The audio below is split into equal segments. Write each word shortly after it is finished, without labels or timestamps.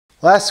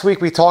Last week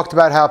we talked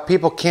about how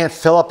people can't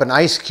fill up an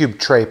ice cube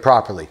tray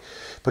properly.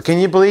 But can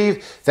you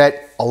believe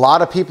that a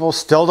lot of people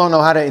still don't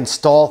know how to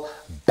install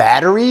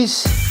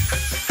batteries?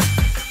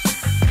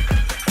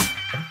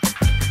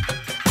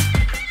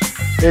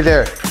 Hey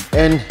there,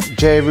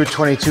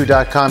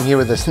 NJRoute22.com here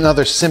with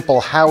another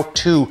simple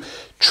how-to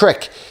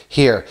trick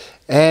here.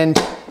 And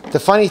the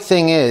funny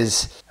thing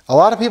is, a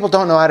lot of people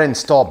don't know how to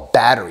install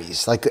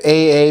batteries, like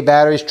AA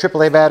batteries,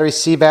 AAA batteries,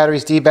 C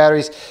batteries, D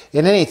batteries,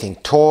 in anything,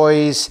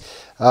 toys,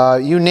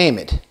 you name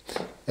it.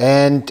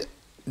 And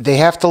they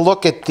have to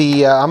look at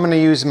the, I'm going to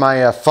use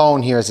my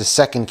phone here as a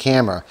second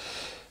camera.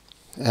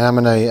 And I'm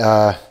going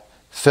to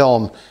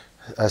film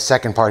a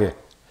second part here.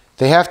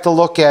 They have to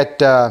look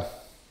at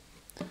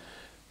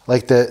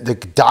like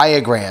the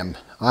diagram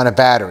on a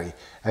battery,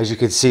 as you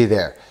can see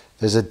there.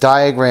 There's a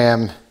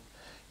diagram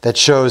that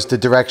shows the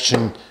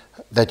direction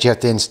that you have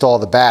to install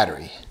the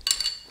battery.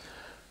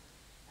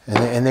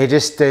 And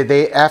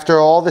they after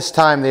all this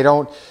time,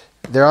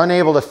 they're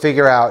unable to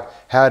figure out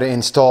how to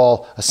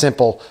install a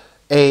simple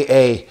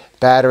AA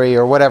battery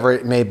or whatever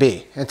it may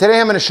be. And today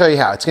I'm going to show you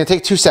how. It's going to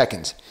take 2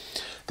 seconds.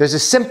 There's a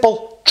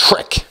simple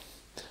trick,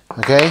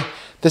 okay?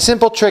 The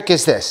simple trick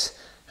is this,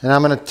 and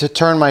I'm going to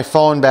turn my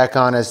phone back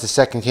on as the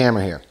second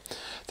camera here.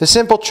 The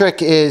simple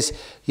trick is,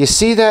 you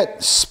see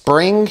that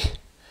spring?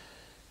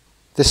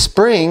 The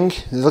spring,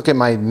 look at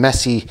my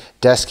messy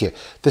desk here.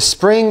 The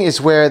spring is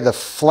where the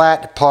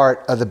flat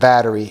part of the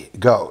battery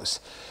goes.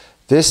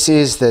 This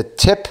is the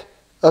tip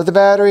of the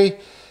battery,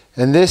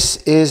 and this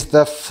is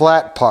the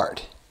flat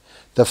part.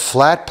 The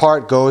flat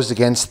part goes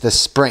against the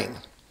spring.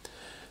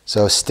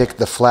 So stick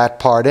the flat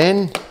part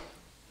in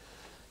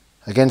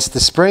against the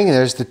spring.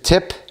 There's the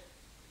tip.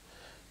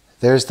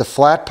 There's the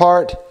flat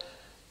part.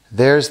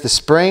 There's the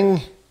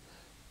spring.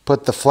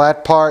 Put the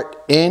flat part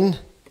in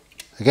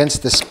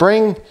against the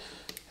spring,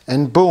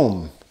 and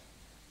boom.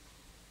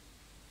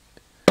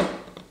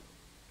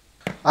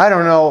 I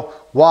don't know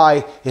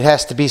why it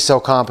has to be so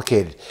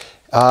complicated.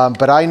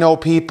 But I know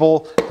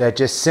people that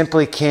just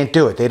simply can't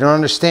do it. They don't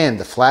understand.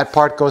 The flat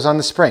part goes on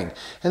the spring.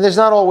 And there's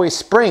not always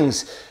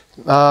springs,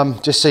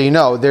 just so you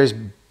know. There's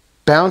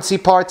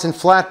bouncy parts and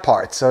flat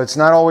parts. So it's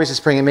not always a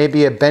spring. It may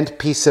be a bent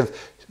piece of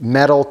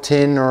metal,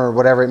 tin, or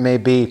whatever it may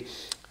be.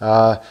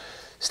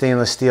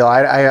 Stainless steel.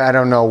 I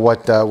don't know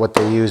what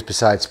they use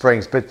besides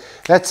springs. But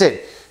that's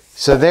it.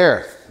 So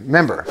there.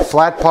 Remember,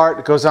 flat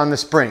part goes on the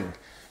spring.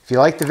 If you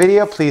like the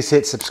video, please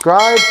hit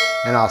subscribe.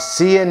 And I'll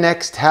see you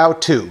next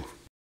how-to.